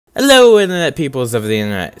Hello, internet peoples of the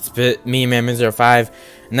internet. It's me, Man05,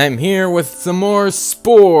 and I'm here with some more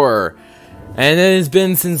Spore. And it has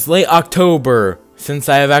been since late October since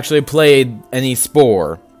I have actually played any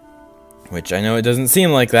Spore. Which I know it doesn't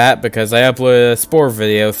seem like that because I uploaded a Spore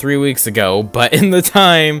video 3 weeks ago, but in the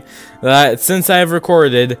time that since I've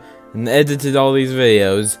recorded and edited all these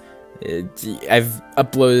videos, I've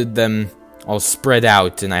uploaded them all spread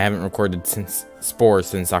out, and I haven't recorded since Spore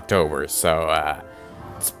since October, so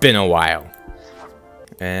it's been a while.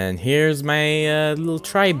 And here's my little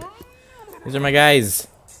tribe. These are my guys.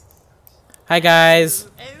 Hi guys.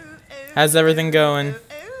 How's everything going?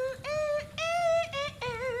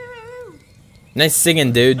 Nice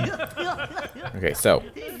singing, dude. Okay, so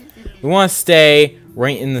we want to stay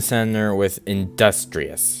right in the center with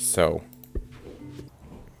industrious. So,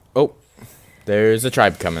 oh, there's a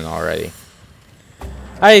tribe coming already.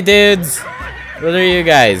 Hi, dudes. What are you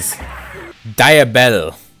guys?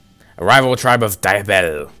 Diabel. A rival tribe of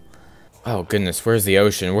Diabel. Oh goodness, where's the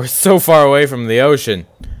ocean? We're so far away from the ocean.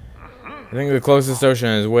 I think the closest ocean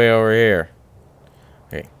is way over here.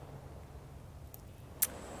 Okay.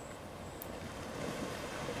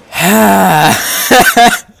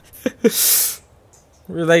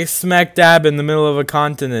 We're like smack dab in the middle of a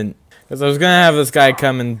continent. Because I was gonna have this guy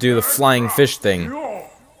come and do the flying fish thing.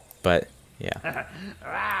 But, yeah.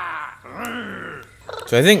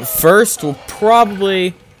 So I think first we'll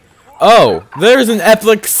probably... Oh, there's an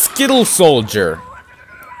epic Skittle soldier.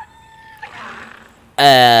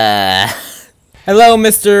 Hello,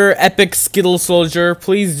 Mr. Epic Skittle soldier.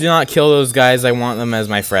 Please do not kill those guys. I want them as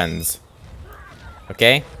my friends.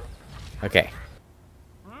 Okay? Okay.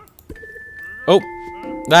 Oh,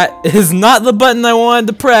 that is not the button I wanted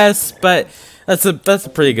to press, but that's a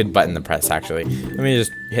pretty good button to press, actually. Let me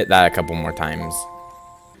just hit that a couple more times.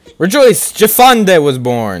 Rejoice! Jafande was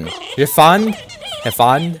born! Jafand?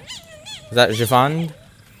 Jafand? Is that Jafand?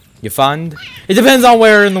 Jafand? It depends on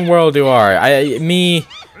where in the world you are. Me,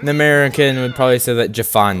 an American, would probably say that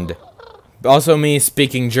Jafand. Also, me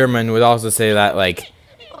speaking German would also say that, like,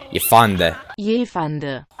 Jafande.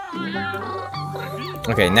 Jefande.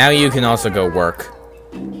 Okay, now you can also go work.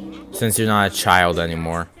 Since you're not a child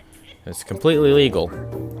anymore. It's completely legal.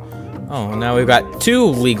 Oh, now we've got 2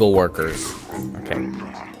 legal workers. Okay.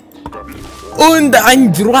 Und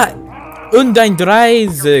ein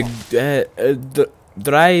Dreis,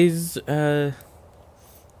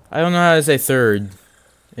 I don't know how to say third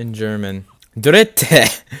in German.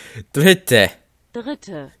 Dritte.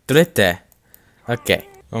 Okay.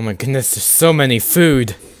 Oh my goodness, there's so many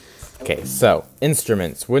food. Okay, so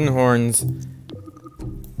instruments, wooden horns.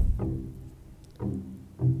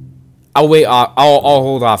 I'll wait. I'll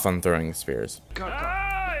hold off on throwing spears.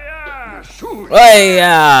 Hey,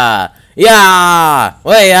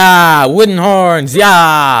 yeah, wooden horns,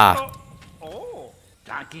 yeah.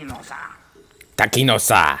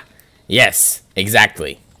 Takinosa. Yes,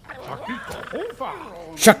 exactly.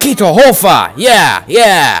 Shakito Hofa.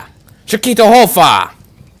 Yeah. Shakito Hofa.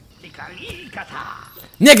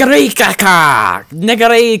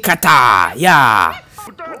 Negarikata. Yeah.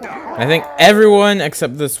 I think everyone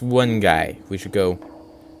except this one guy. We should go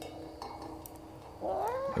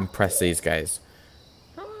impress these guys.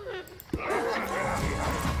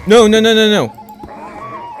 No.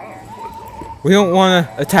 We don't want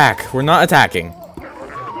to attack. We're not attacking.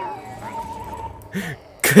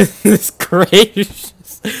 Goodness gracious.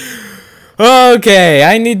 Okay,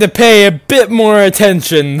 I need to pay a bit more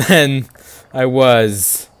attention than I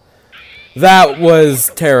was. That was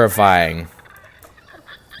terrifying.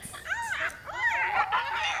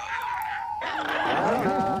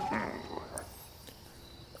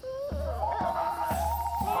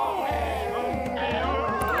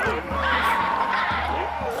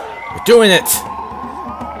 Doing it.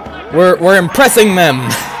 We're impressing them.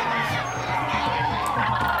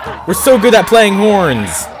 We're so good at playing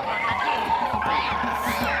horns.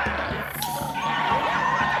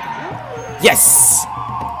 Yes.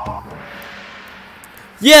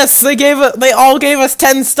 Yes, they all gave us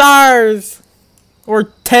 10 stars. Or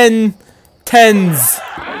 10 tens.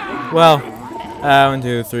 Well, 1,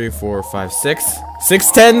 2, 3, 4, 5, 6.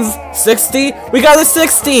 6 tens? 60? We got a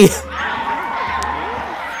 60.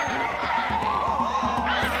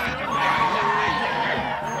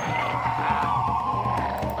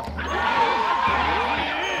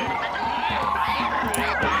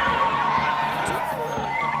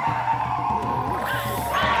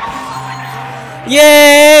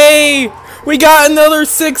 Yay! We got another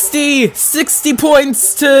 60! 60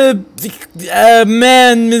 points to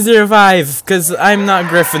Man05, because I'm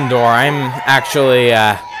not Gryffindor, I'm actually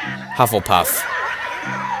Hufflepuff.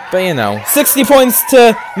 But you know, 60 points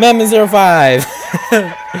to Mammoth05.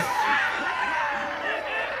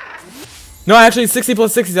 No, actually, 60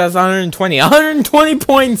 plus 60, that's 120. 120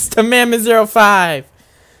 points to Mammoth05.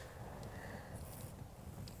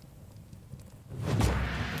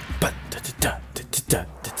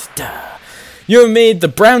 You have made the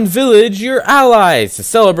Brown Village your allies. To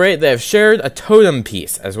celebrate, they have shared a totem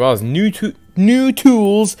piece, as well as new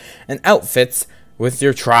tools and outfits with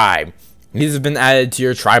your tribe. These have been added to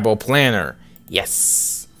your tribal planner.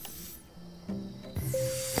 Yes.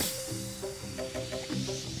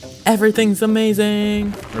 Everything's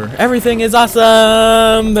amazing. Or everything is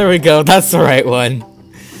awesome. There we go. That's the right one.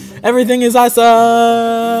 Everything is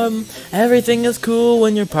awesome. Everything is cool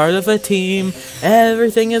when you're part of a team.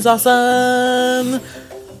 Everything is awesome.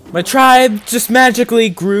 My tribe just magically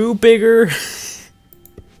grew bigger.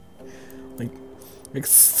 like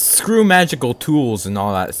screw magical tools and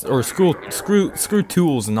all that, or screw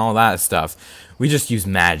tools and all that stuff. We just use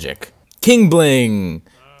magic. King Bling,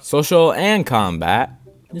 social and combat.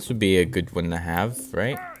 This would be a good one to have,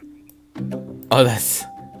 right? Oh, that's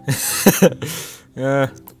yeah.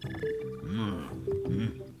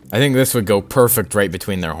 I think this would go perfect right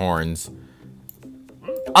between their horns.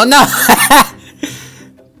 Oh no!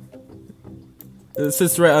 It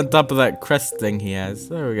sits right on top of that crest thing he has.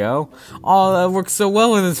 There we go. Oh, that works so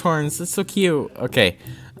well with his horns. That's so cute. Okay.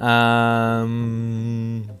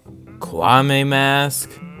 Kwame mask,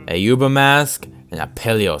 a Yuba mask, and a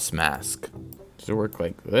Pelios mask. Does it work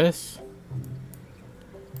like this?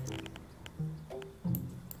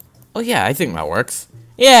 Oh yeah, I think that works.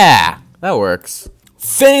 Yeah, that works.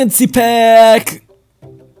 Fancy pack!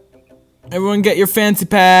 Everyone get your fancy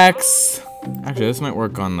packs! Actually, this might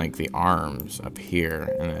work on, like, the arms up here,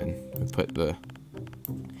 and then we put the...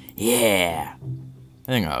 Yeah!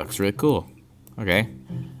 I think that looks really cool. Okay.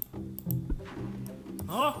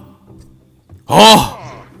 Oh!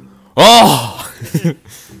 Oh! Oh!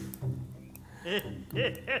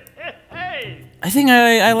 I think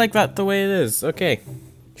I like that the way it is. Okay.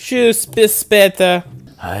 Tschüss, bis später.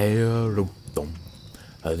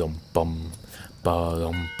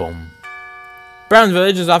 Brown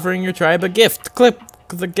Village is offering your tribe a gift. Click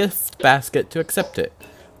the gift basket to accept it.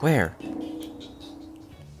 Where?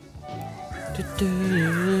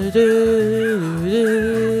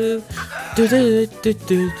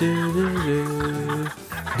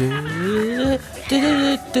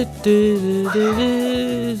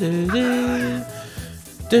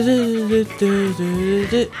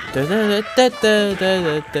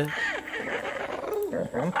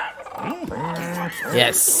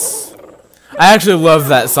 Yes. I actually love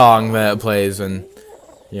that song that it plays when,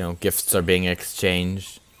 you know, gifts are being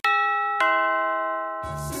exchanged.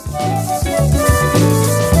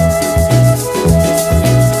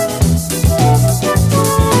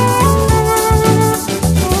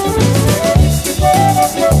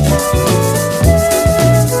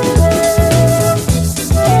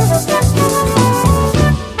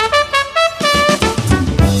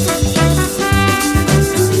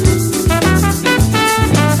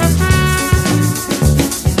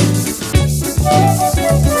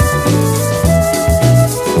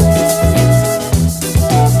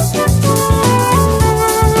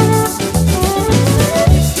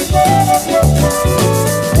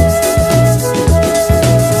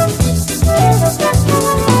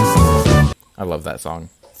 I love that song.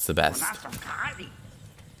 It's the best.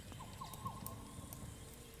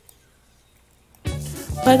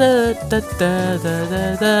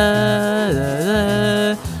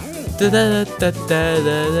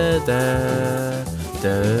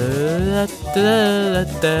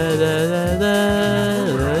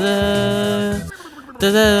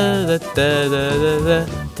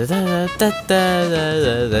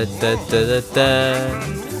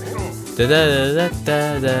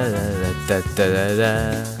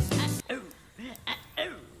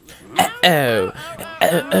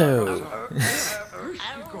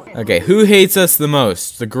 Okay, who hates us the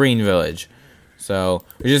most? The Green Village. So,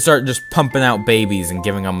 we just start pumping out babies and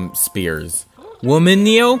giving them spears. Woman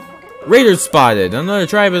Neo? Raiders spotted. Another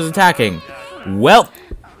tribe is attacking. Well,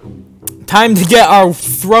 time to get our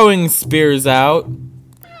throwing spears out.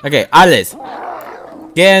 Okay, alles.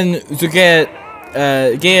 Gehen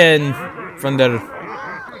von der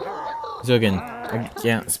Zugen. I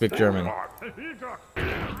can't speak German.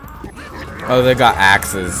 Oh, they got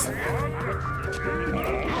axes.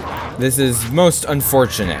 This is most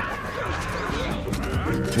unfortunate.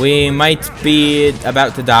 We might be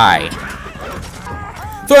about to die.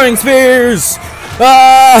 Throwing spears!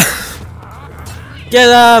 Ah! Get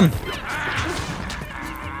them!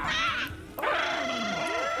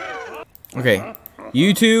 Okay.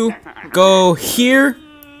 You two go here,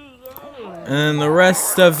 and the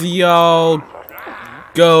rest of y'all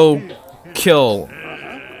go kill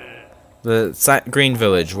the green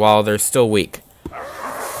village while they're still weak.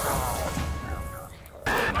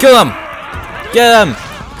 Kill them! Get them!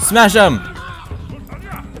 Smash them!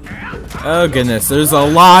 Oh goodness, there's a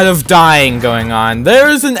lot of dying going on.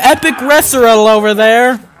 There's an epic Resserel over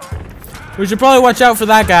there! We should probably watch out for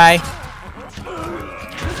that guy.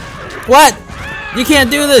 What? You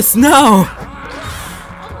can't do this! No!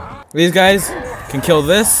 These guys can kill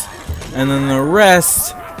this, and then the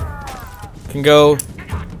rest can go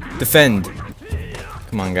defend.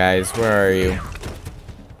 Come on guys, where are you?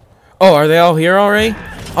 Oh, are they all here already?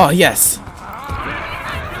 Oh yes.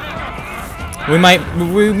 We might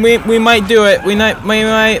do it.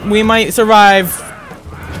 We might survive.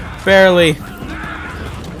 Barely.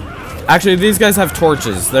 Actually, these guys have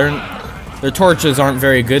torches. Their torches aren't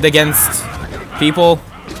very good against people.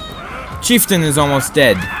 Chieftain is almost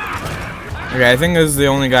dead. Okay, I think this is the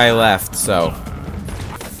only guy left, so.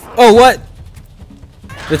 Oh, what?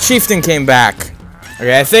 The chieftain came back.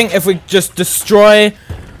 Okay, I think if we just destroy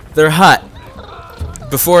their hut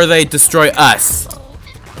before they destroy us,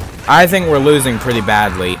 I think we're losing pretty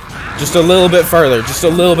badly. Just a little bit further. Just a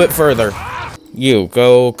little bit further. You,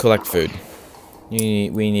 go collect food. We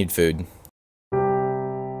need food.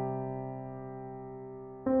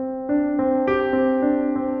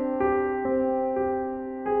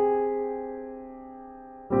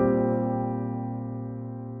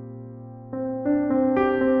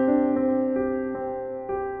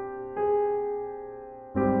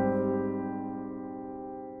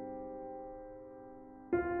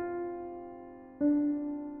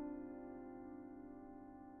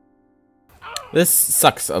 This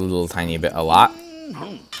sucks a little tiny bit, a lot.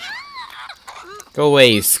 Go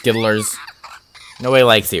away, you skittlers. Nobody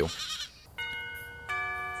likes you.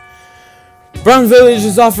 Brown Village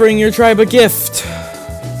is offering your tribe a gift.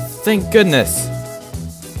 Thank goodness.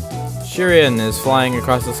 Shirian is flying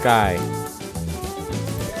across the sky.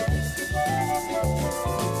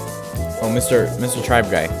 Oh, Mr. Tribe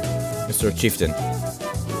Guy. Mr. Chieftain.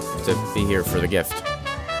 To be here for the gift.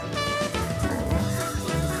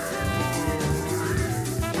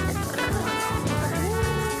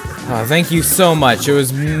 Oh, thank you so much. It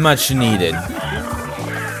was much needed.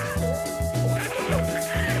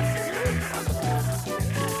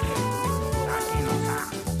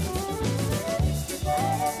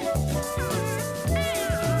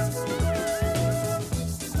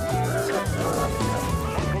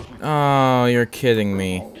 Oh, you're kidding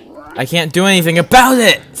me. I can't do anything about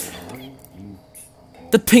it!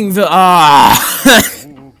 The Pinkville. Ah!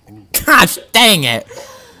 Gosh dang it!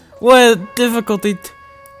 What a difficulty.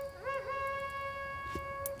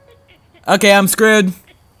 Okay, I'm screwed.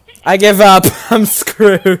 I give up. I'm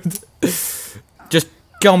screwed. Just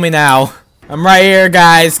kill me now. I'm right here,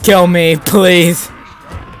 guys. Kill me, please.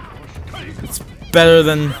 It's better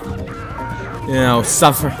than, you know,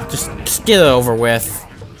 suffer. Just get it over with.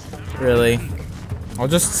 Really. I'll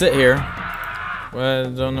just sit here. Well, I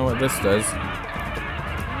don't know what this does.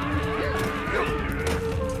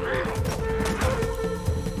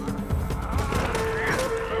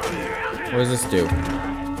 What does this do?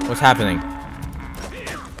 What's happening?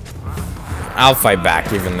 I'll fight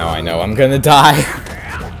back, even though I know I'm gonna die.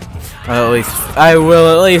 I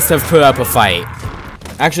will at least have put up a fight.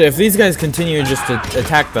 Actually, if these guys continue just to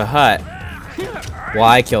attack the hut while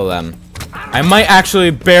I kill them, I might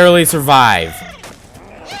actually barely survive.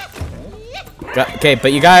 Okay,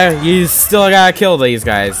 but you still gotta kill these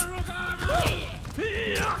guys.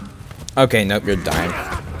 Okay, nope, you're dying.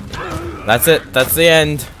 That's it. That's the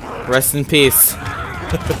end. Rest in peace.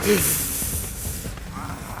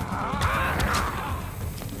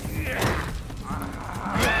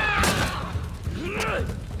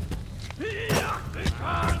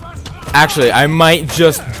 Actually, I might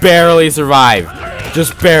just barely survive.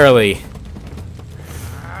 Just barely.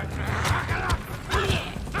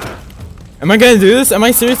 Am I gonna do this? Am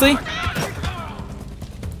I seriously?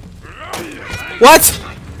 What?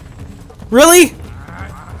 Really?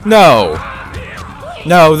 No.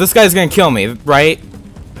 No, this guy's gonna kill me, right?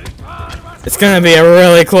 It's gonna be a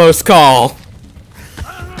really close call.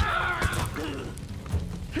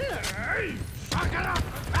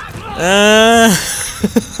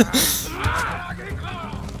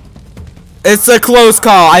 It's a close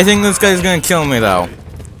call. I think this guy's gonna kill me, though.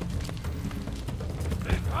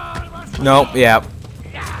 Nope, yeah.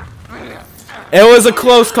 It was a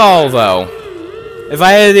close call, though. If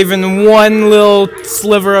I had even one little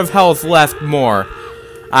sliver of health left more,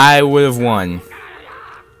 I would have won.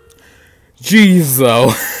 Jeez,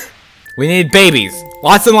 though. We need babies.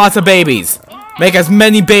 Lots and lots of babies. Make as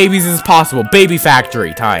many babies as possible. Baby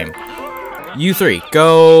factory time. You three,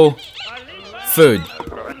 go... Food.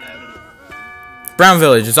 Brown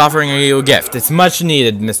Village is offering you a gift. It's much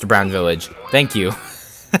needed, Mr. Brown Village. Thank you.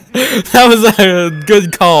 That was a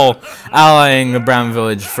good call, allying the Brown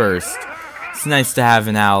Village first. It's nice to have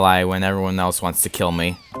an ally when everyone else wants to kill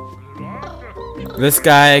me. This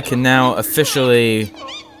guy can now officially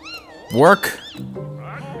work.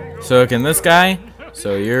 So can this guy.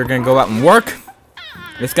 So you're gonna go out and work.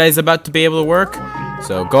 This guy's about to be able to work.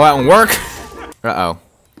 So go out and work. Uh-oh.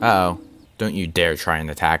 Uh-oh. Don't you dare try and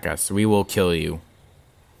attack us. We will kill you.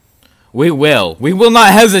 We will. We will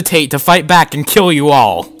not hesitate to fight back and kill you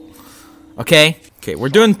all. Okay? Okay, we're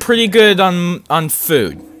doing pretty good on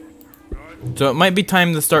food. So it might be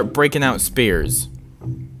time to start breaking out spears.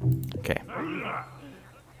 Okay.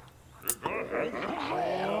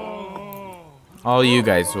 All you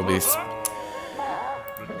guys will be...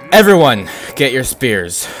 Everyone, get your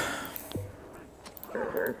spears.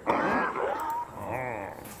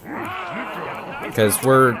 Because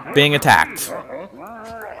we're being attacked.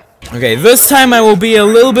 Okay, this time I will be a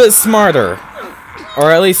little bit smarter.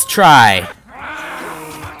 Or at least try.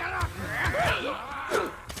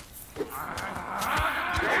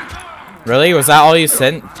 Really? Was that all you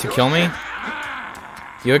sent to kill me?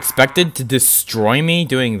 You expected to destroy me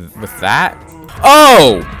doing with that?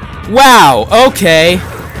 Oh! Wow, okay.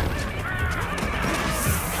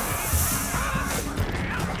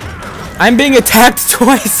 I'm being attacked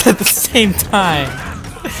twice at the same time.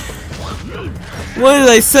 What did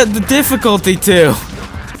I set the difficulty to?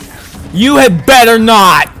 You had better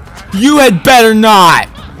not! You had better not!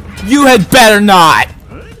 You had better not!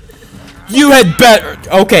 You had better...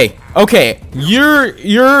 Okay, okay.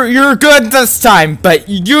 You're good this time, but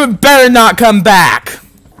you had better not come back!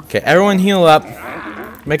 Okay, everyone heal up.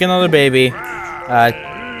 Make another baby.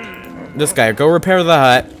 This guy, go repair the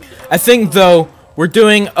hut. I think, though, we're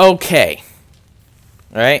doing okay.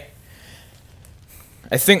 Alright?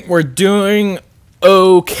 I think we're doing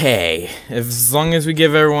okay. As long as we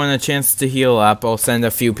give everyone a chance to heal up, I'll send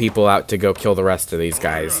a few people out to go kill the rest of these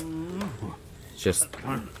guys. Just...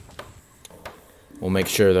 We'll make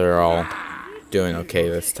sure they're all doing okay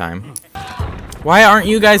this time. Why aren't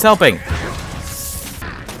you guys helping?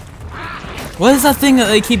 What is that thing that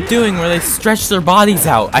they keep doing where they stretch their bodies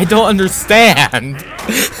out? I don't understand.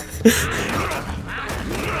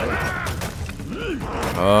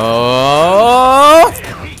 Oh!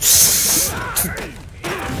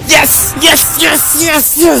 Yes! Yes! Yes!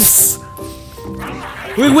 Yes! Yes!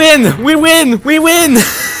 We win! We win! We win!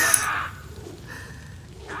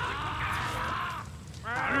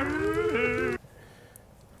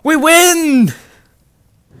 We win!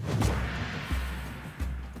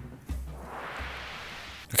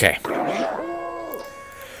 Okay.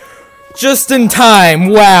 Just in time.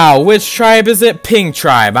 Wow. Which tribe is it? Pink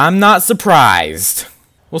tribe. I'm not surprised.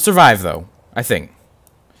 We'll survive, though. I think.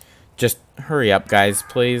 Just hurry up, guys,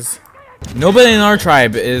 please. Nobody in our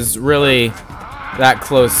tribe is really that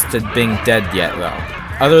close to being dead yet,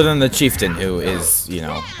 though. Other than the chieftain, who is, you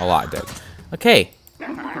know, a lot dead. Okay.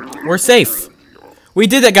 We're safe. We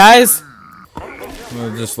did it, guys!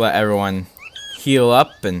 We'll just let everyone heal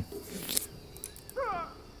up and...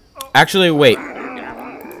 Actually, wait.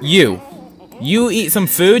 You eat some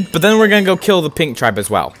food, but then we're gonna go kill the pink tribe as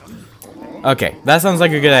well. Okay, that sounds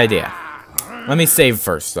like a good idea. Let me save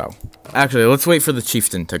first, though. Actually, let's wait for the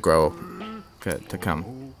chieftain to grow... to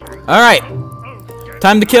come. Alright!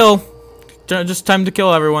 Time to kill! Just time to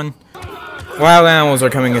kill everyone. Wild animals are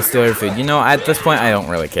coming to steal your food. You know, at this point, I don't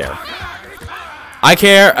really care. I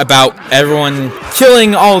care about everyone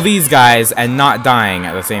killing all these guys and not dying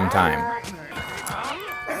at the same time.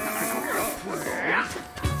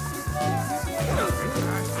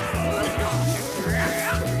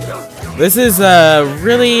 This is,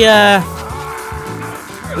 really,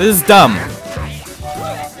 this is dumb.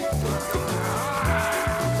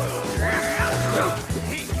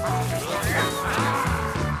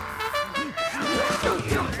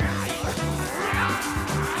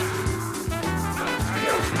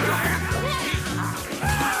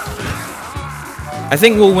 I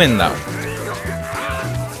think we'll win, though.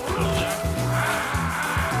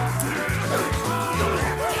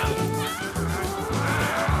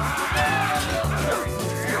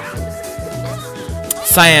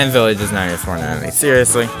 Cyan Village is now your sworn enemy.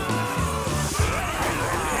 Seriously?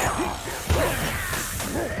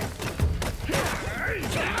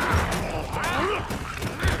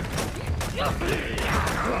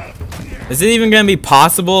 Is it even gonna be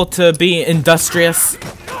possible to be industrious?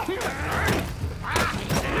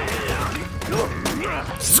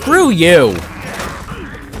 Screw you.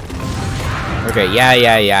 Okay,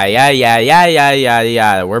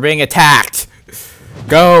 yeah. We're being attacked.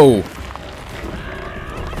 Go.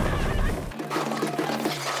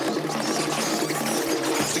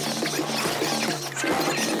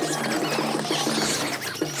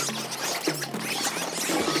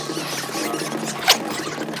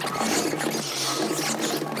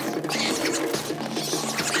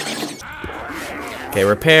 Okay,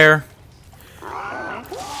 repair.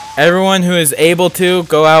 Everyone who is able to,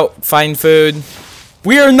 go out, find food.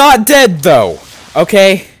 We are not dead, though.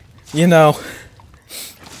 Okay? You know.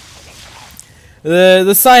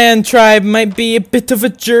 The Cyan tribe might be a bit of a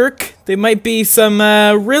jerk. They might be some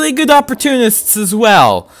really good opportunists as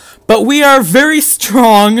well. But we are very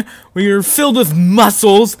strong. We are filled with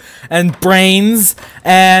muscles and brains.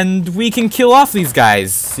 And we can kill off these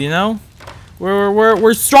guys, you know?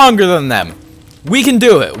 We're stronger than them. We can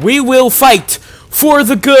do it. We will fight for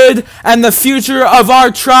the good and the future of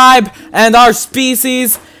our tribe and our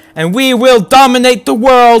species, and we will dominate the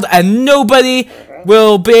world, and nobody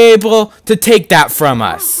will be able to take that from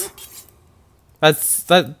us.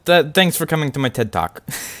 Thanks for coming to my TED Talk.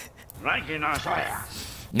 Nakata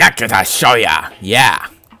Shoya. Yeah.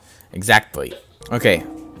 Exactly. Okay.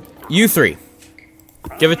 You three.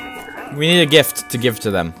 Give it. We need a gift to give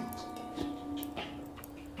to them.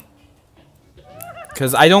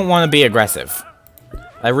 Because I don't want to be aggressive.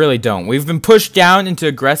 I really don't. We've been pushed down into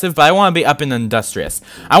aggressive, but I want to be up and industrious.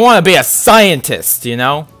 I want to be a scientist, you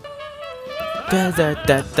know?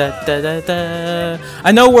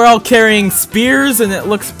 I know we're all carrying spears and it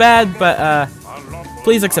looks bad, but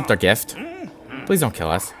please accept our gift. Please don't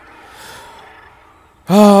kill us.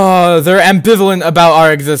 Oh, they're ambivalent about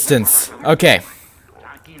our existence. Okay.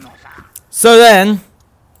 So then,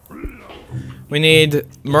 we need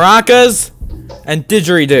maracas and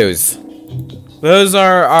didgeridoos. Those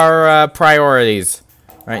are our priorities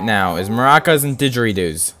right now, is maracas and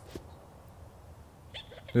didgeridoos.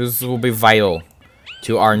 Those will be vital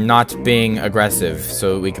to our not being aggressive,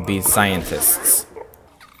 so we could be scientists.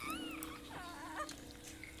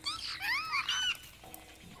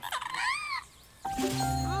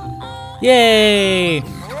 Yay!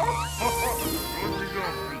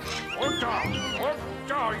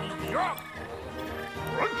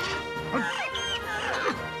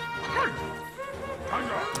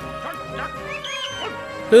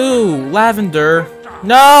 Ooh, lavender.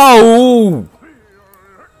 No!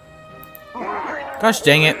 Gosh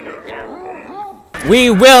dang it. We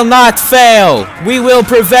will not fail! We will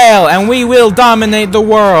prevail, and we will dominate the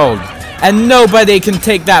world! And nobody can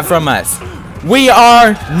take that from us. We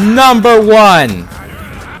are #1!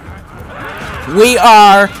 We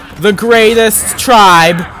are the greatest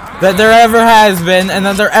tribe that there ever has been, and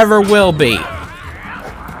that there ever will be.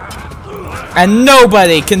 And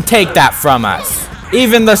nobody can take that from us.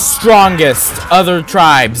 Even the strongest other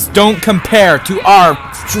tribes don't compare to our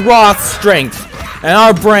raw strength and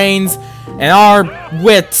our brains and our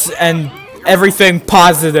wits and everything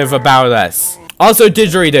positive about us. Also,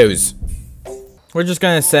 didgeridoos. We're just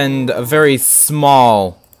gonna send a very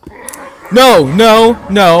small... No!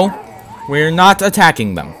 We're not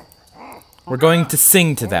attacking them. We're going to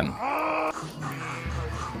sing to them.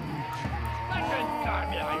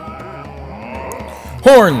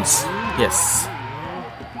 Horns! Yes.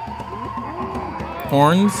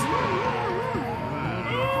 Horns.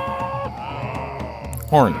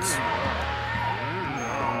 Horns.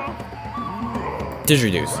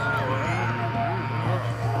 Didgeridoos.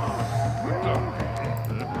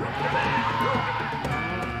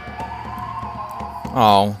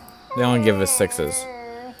 Oh, they only give us 6s.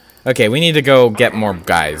 Okay, we need to go get more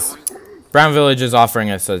guys. Brown Village is offering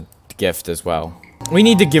us a gift as well. We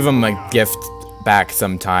need to give them a gift back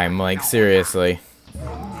sometime, like, seriously.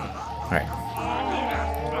 Alright.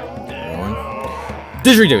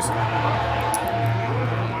 Didgeridoos.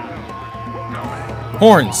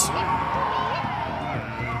 Horns.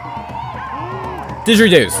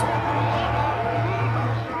 Didgeridoos.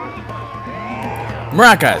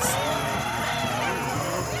 Maracas.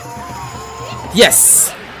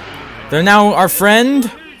 Yes! They're now our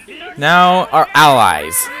friend, now our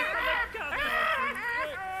allies.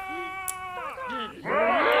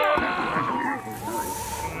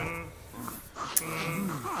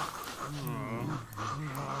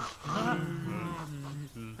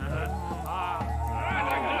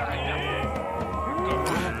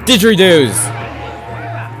 Didgeridoos.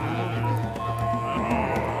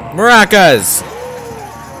 Maracas.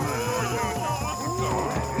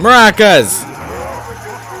 Maracas.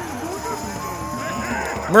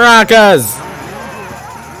 Maracas.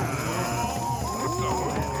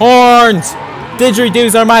 Horns.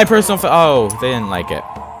 Didgeridoos are my personal oh, they didn't like it.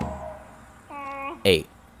 8.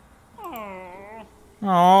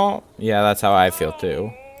 Oh, yeah, that's how I feel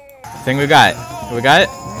too. I think we got it. We got it?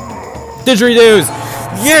 Didgeridoos!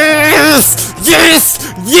 Yes!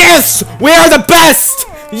 Yes! Yes! We are the best!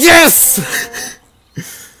 Yes!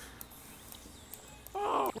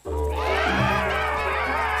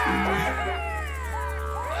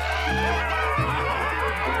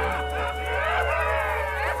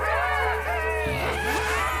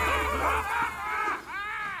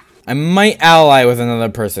 I might ally with another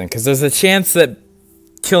person, because there's a chance that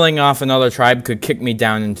killing off another tribe could kick me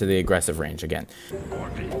down into the aggressive range again.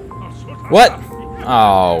 What?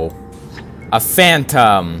 Oh. A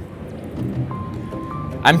phantom.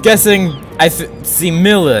 I'm guessing I see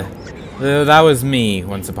Miller. That was me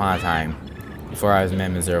once upon a time. Before I was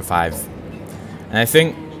Mem05. And I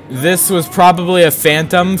think this was probably a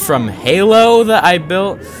phantom from Halo that I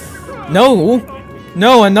built. No!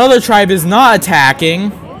 No, another tribe is not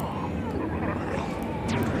attacking.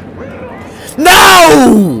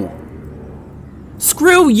 No!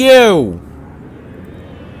 Screw you!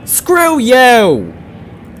 Screw you!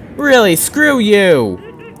 Really, screw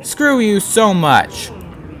you! Screw you so much.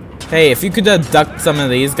 Hey, if you could abduct some of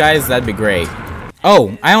these guys, that'd be great.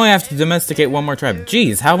 Oh, I only have to domesticate one more tribe.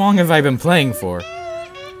 Jeez, how long have I been playing for?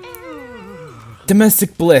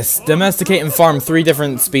 Domestic bliss. Domesticate and farm 3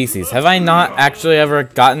 different species. Have I not actually ever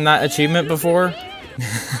gotten that achievement before?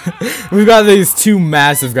 We've got these 2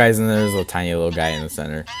 massive guys and there's a tiny little guy in the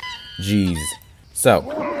center. Jeez. So,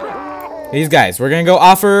 these guys, we're gonna go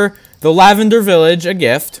offer the Lavender Village a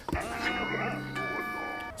gift.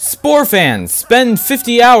 Spore fans, spend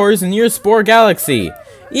 50 hours in your Spore galaxy.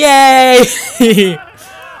 Yay!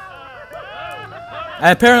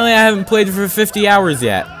 Apparently I haven't played for 50 hours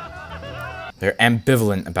yet. They're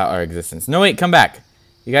ambivalent about our existence. No, wait, come back.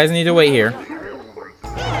 You guys need to wait here.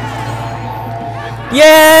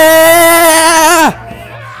 Yeah!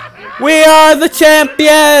 We are the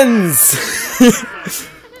champions!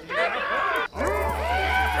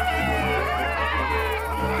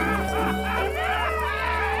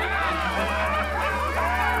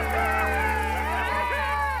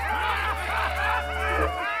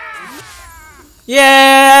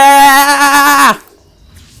 Yeah!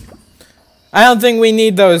 I don't think we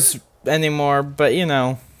need those anymore, but you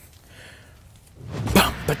know.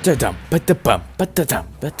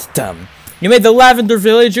 You made the Lavender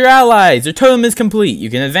Village your allies. Your totem is complete. You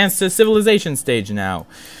can advance to the civilization stage now.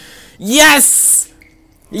 Yes!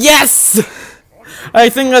 Yes! I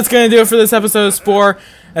think that's going to do it for this episode of Spore.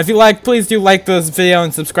 If you like, please do like this video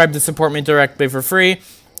and subscribe to support me directly for free.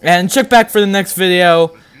 And check back for the next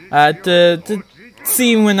video to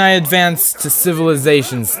see when I advance to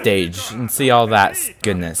civilization stage and see all that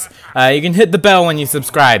goodness. You can hit the bell when you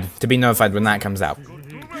subscribe to be notified when that comes out.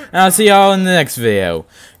 And I'll see y'all in the next video.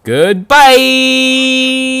 Goodbye!